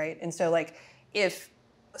bathrooms, right? And so like if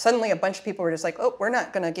suddenly a bunch of people were just like, oh, we're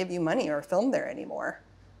not going to give you money or film there anymore.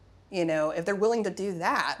 You know, if they're willing to do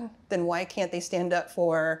that, then why can't they stand up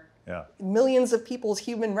for millions of people's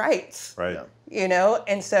human rights? Right. You know,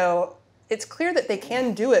 and so it's clear that they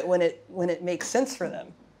can do it when it makes sense for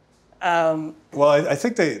them. Well, I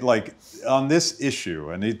think they like on this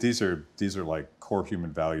issue, and these are like core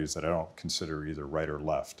human values that I don't consider either right or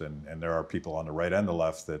left, and there are people on the right and the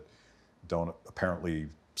left that don't apparently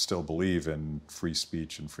still believe in free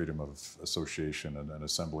speech and freedom of association and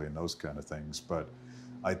assembly and those kind of things. But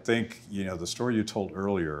I think, you know, the story you told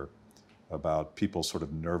earlier about people sort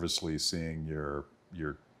of nervously seeing your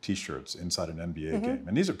T-shirts inside an NBA game,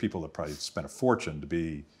 and these are people that probably spent a fortune to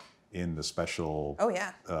be in the special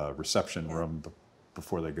reception room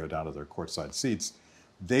before they go down to their courtside seats.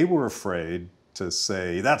 They were afraid to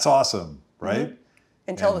say, "That's awesome," right?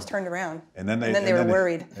 Until it was turned around, and then they were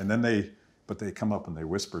worried. But they come up and they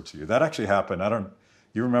whisper to you. That actually happened.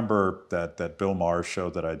 You remember that Bill Maher show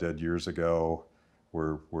that I did years ago,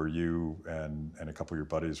 where you and a couple of your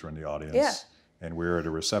buddies were in the audience, and we were at a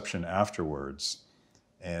reception afterwards,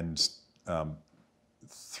 and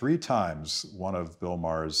 3 times one of Bill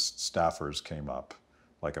Maher's staffers came up,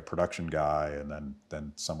 like a production guy, and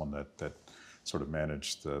then someone that sort of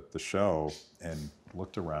managed the show, and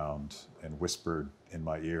looked around and whispered in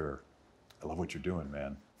my ear, "I love what you're doing,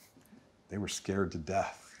 man." They were scared to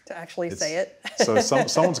death. To actually say it. So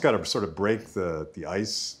someone's got to sort of break the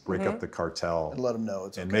ice, break up the cartel, And let them know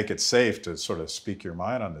it's and okay. make it safe to sort of speak your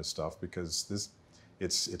mind on this stuff, because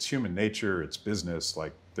it's human nature, it's business.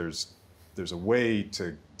 Like there's a way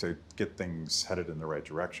to get things headed in the right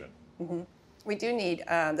direction. Mm-hmm. We do need.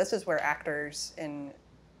 This is where actors and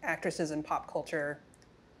actresses in pop culture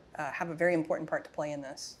have a very important part to play in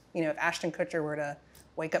this. You know, if Ashton Kutcher were to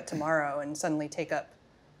wake up tomorrow and suddenly take up,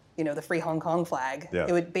 you know, the Free Hong Kong flag,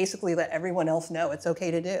 it would basically let everyone else know it's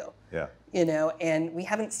okay to do. Yeah. You know, and we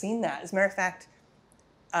haven't seen that. As a matter of fact,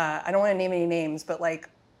 I don't want to name any names, but like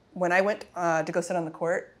when I went to go sit on the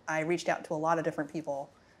court, I reached out to a lot of different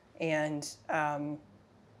people, and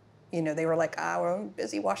you know, they were like, well, I'm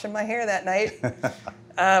busy washing my hair that night.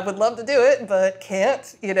 Would love to do it, but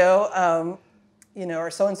can't. You know,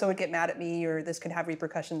 or so and so would get mad at me, or this could have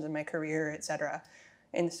repercussions in my career, et cetera.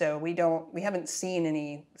 And so we haven't seen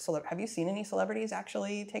any, have you seen any celebrities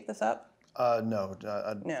actually take this up? No,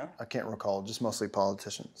 I can't recall, just mostly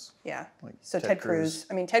politicians. Yeah, Like so Ted Cruz.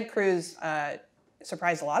 I mean, Ted Cruz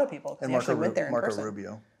surprised a lot of people because he actually went there in person. Marco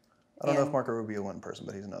Rubio. I don't know if Marco Rubio went in person,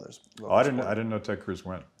 but he's in others. Oh, I didn't know Ted Cruz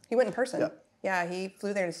went. He went in person. Yeah, he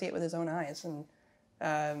flew there to see it with his own eyes.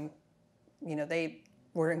 And, you know, they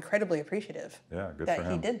were incredibly apprecitive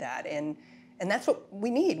that he did that. And that's what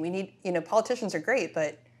we need. We need, you know, politicians are great,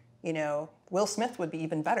 but, you know, Will Smith would be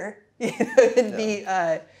even better. It'd be,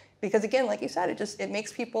 because again, like you said, it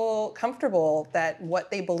makes people comfortable that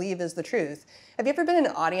what they believe is the truth. Have you ever been in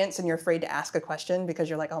an audience and you're afraid to ask a question because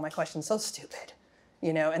you're like, oh, my question's so stupid,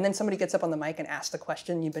 you know, and then somebody gets up on the mic and asks the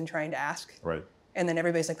question you've been trying to ask. Right. And then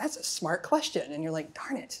everybody's like, that's a smart question. And you're like,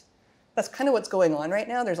 darn it. That's kind of what's going on right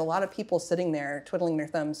now. There's a lot of people sitting there twiddling their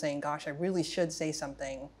thumbs saying, gosh, I really should say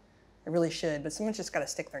something. I really should, but someone's just got to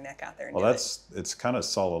stick their neck out there and do it. It's kind of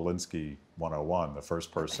Saul Alinsky 101. The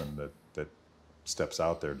first person that steps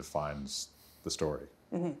out there defines the story,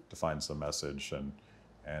 defines the message,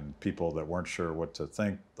 and people that weren't sure what to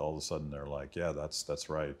think, all of a sudden they're like, yeah, that's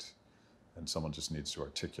right, and someone just needs to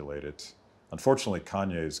articulate it Unfortunately,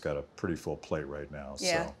 Kanye's got a pretty full plate right now.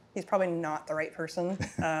 Yeah, So. he's probably not the right person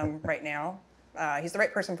right now. He's the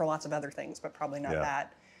right person for lots of other things, but probably not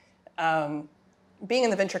that. Being in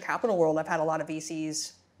the venture capital world, I've had a lot of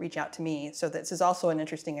VCs reach out to me. So this is also an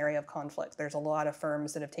interesting area of conflict. There's a lot of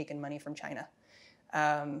firms that have taken money from China.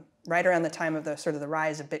 Right around the time of the sort of the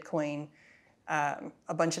rise of Bitcoin,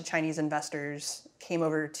 a bunch of Chinese investors came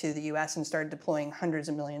over to the US and started deploying hundreds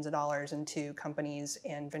of millions of dollars into companies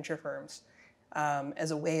and venture firms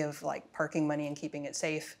as a way of like parking money and keeping it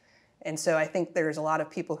safe. And so I think there's a lot of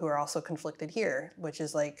people who are also conflicted here, which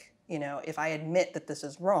is like, you know, if I admit that this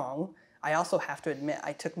is wrong, I also have to admit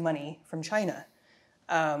I took money from China.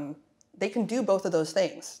 They can do both of those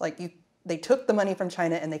things. Like they took the money from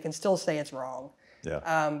China and they can still say it's wrong.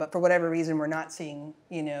 Yeah. But for whatever reason, we're not seeing,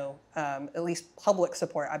 you know, at least public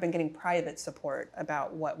support. I've been getting private support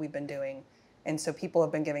about what we've been doing. And so people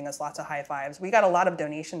have been giving us lots of high fives. We got a lot of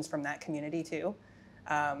donations from that community too,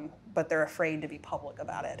 but they're afraid to be public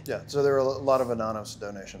about it. Yeah, so there are a lot of anonymous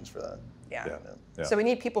donations for that. Yeah. Yeah. So we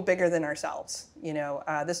need people bigger than ourselves. You know,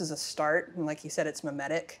 this is a start, and like you said, it's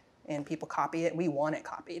mimetic, and people copy it. We want it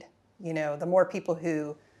copied. You know, the more people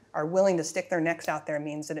who are willing to stick their necks out there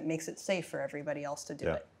means that it makes it safe for everybody else to do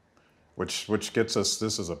it. Which gets us,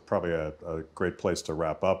 this is probably a great place to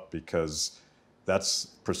wrap up, because that's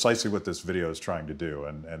precisely what this video is trying to do.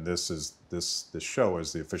 And this show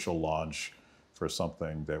is the official launch for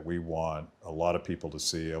something that we want a lot of people to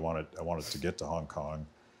see. I want it to get to Hong Kong.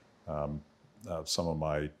 Some of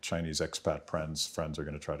my Chinese expat friends are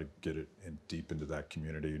going to try to get it deep into that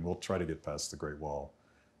community, and we'll try to get past the Great Wall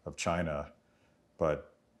of China. But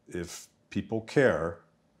if people care,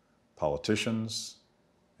 politicians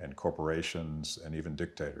and corporations and even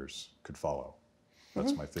dictators could follow.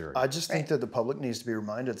 That's my theory. I just think that the public needs to be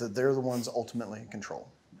reminded that they're the ones ultimately in control,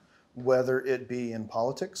 whether it be in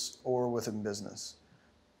politics or within business.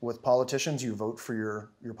 With politicians, you vote for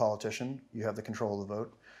your politician. You have the control of the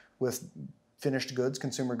vote. With finished goods,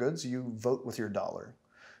 consumer goods, you vote with your dollar.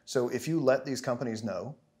 So if you let these companies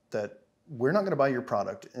know that we're not going to buy your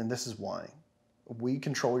product, and this is why. We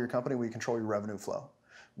control your company, we control your revenue flow.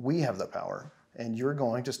 We have the power, and you're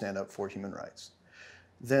going to stand up for human rights.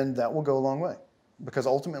 Then that will go a long way, because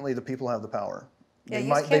ultimately the people have the power. Yeah,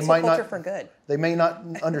 they might not for good. They may not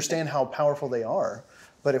understand how powerful they are,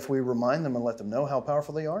 but if we remind them and let them know how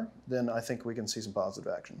powerful they are, then I think we can see some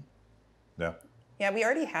positive action. Yeah. Yeah, we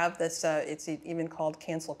already have this, it's even called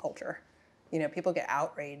cancel culture. You know, people get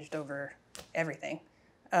outraged over everything.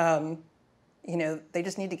 You know, they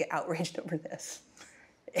just need to get outraged over this.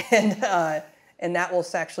 And that will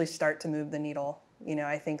actually start to move the needle. You know,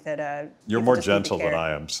 I think that you're more gentle than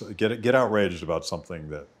I am. So get outraged about something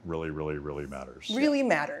that really, really, really matters. Really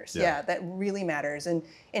matters. Yeah, that really matters. And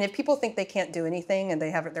if people think they can't do anything and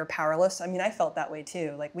they're powerless, I mean, I felt that way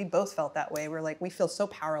too. Like we both felt that way. We're like, we feel so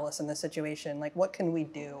powerless in this situation. Like, what can we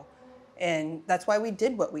do? And that's why we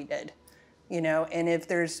did what we did. You know, and if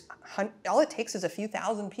there's all it takes is a few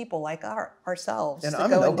thousand people like ourselves to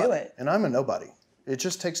go and do it. And I'm a nobody. It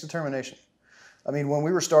just takes determination. I mean, when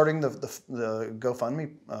we were starting the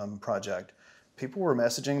GoFundMe project, people were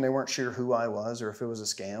messaging. They weren't sure who I was or if it was a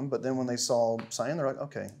scam. But then when they saw Cyan, they're like,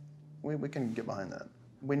 okay, we can get behind that.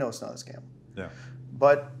 We know it's not a scam. Yeah.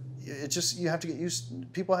 But it just, you have to get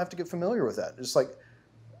used, people have to get familiar with that. It's like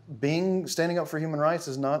standing up for human rights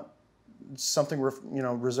is not something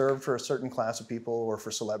reserved for a certain class of people or for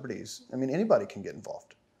celebrities. I mean, anybody can get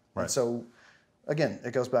involved. Right. And so, again,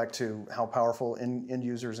 it goes back to how powerful end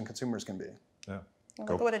users and consumers can be. Yeah. Well,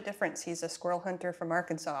 look what a difference. He's a squirrel hunter from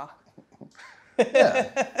Arkansas.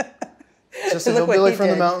 Yeah. Just a hillbilly from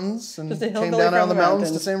the mountains and came down out of the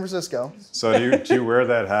mountains to San Francisco. So do you wear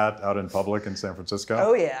that hat out in public in San Francisco?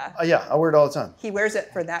 Oh, yeah. Yeah, I wear it all the time. He wears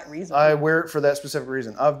it for that reason. I wear it for that specific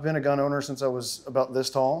reason. I've been a gun owner since I was about this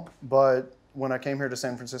tall, but when I came here to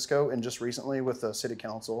San Francisco, and just recently with the city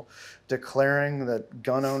council declaring that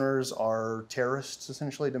gun owners are terrorists,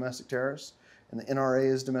 essentially domestic terrorists, and the NRA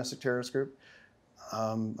is domestic terrorist group,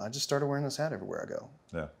 I just started wearing this hat everywhere I go.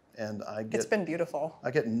 Yeah. And it's been beautiful.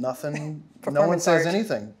 I get nothing. No one says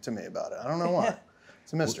anything to me about it. I don't know why.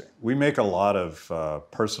 It's a mystery. We make a lot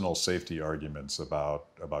of personal safety arguments about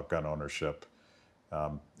gun ownership,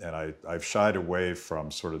 and I've shied away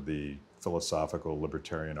from sort of the philosophical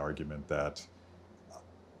libertarian argument that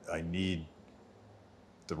I need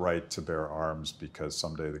the right to bear arms because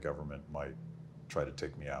someday the government might try to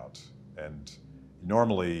take me out. And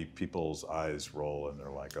normally people's eyes roll and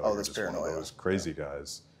they're like, oh, you're just one of those crazy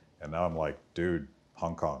guys. And now I'm like, dude,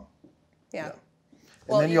 Hong Kong. Yeah.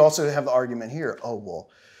 And then you also have the argument here, oh,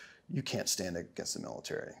 well, you can't stand against the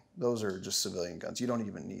military. Those are just civilian guns. You don't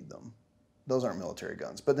even need them. those aren't military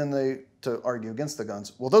guns. But then to argue against the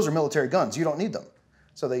guns, well, those are military guns. You don't need them.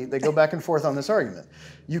 So they go back and forth on this argument.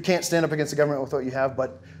 You can't stand up against the government with what you have,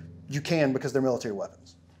 but you can because they're military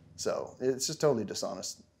weapons. So it's just totally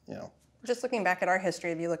dishonest, you know. Just looking back at our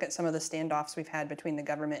history, if you look at some of the standoffs we've had between the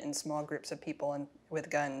government and small groups of people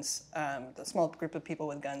with guns, the small group of people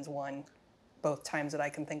with guns won both times that I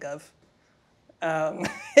can think of.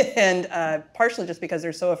 And partially just because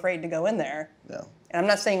they're so afraid to go in there. Yeah. And I'm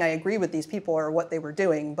not saying I agree with these people or what they were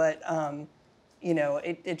doing, but you know,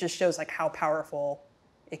 it just shows like how powerful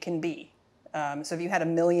it can be. So if you had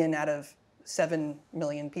 1 million out of 7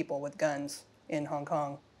 million people with guns in Hong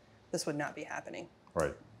Kong, this would not be happening.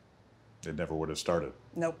 Right. It never would have started.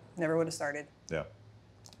 Nope, never would have started. Yeah.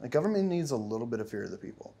 The government needs a little bit of fear of the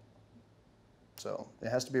people. So it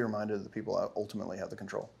has to be reminded that the people ultimately have the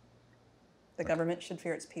control. The government should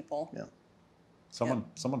fear its people. Yeah.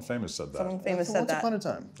 Someone famous said that. Someone famous said that. Once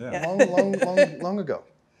upon a time. Yeah. Long ago.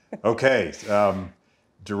 Okay.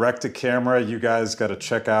 Direct to camera, you guys got to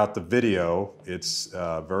check out the video. It's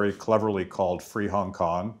very cleverly called Free Hong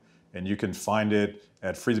Kong, and you can find it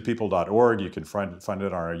at freethepeople.org. You can find it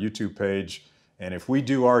on our YouTube page. And if we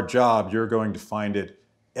do our job, you're going to find it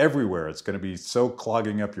everywhere. It's going to be so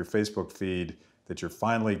clogging up your Facebook feed that you're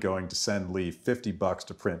finally going to send Lee $50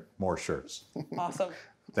 to print more shirts. Awesome.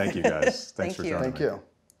 Thank you, guys. Thanks Thank for you. joining Thank me. you.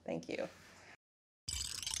 Thank you.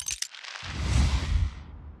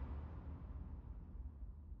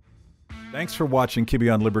 Thanks for watching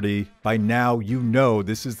Kibbe on Liberty. By now, you know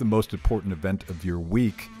this is the most important event of your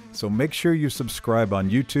week. So make sure you subscribe on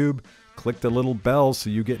YouTube. Click the little bell so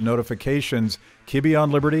you get notifications. Kibbe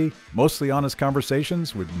on Liberty, mostly honest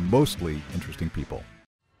conversations with mostly interesting people.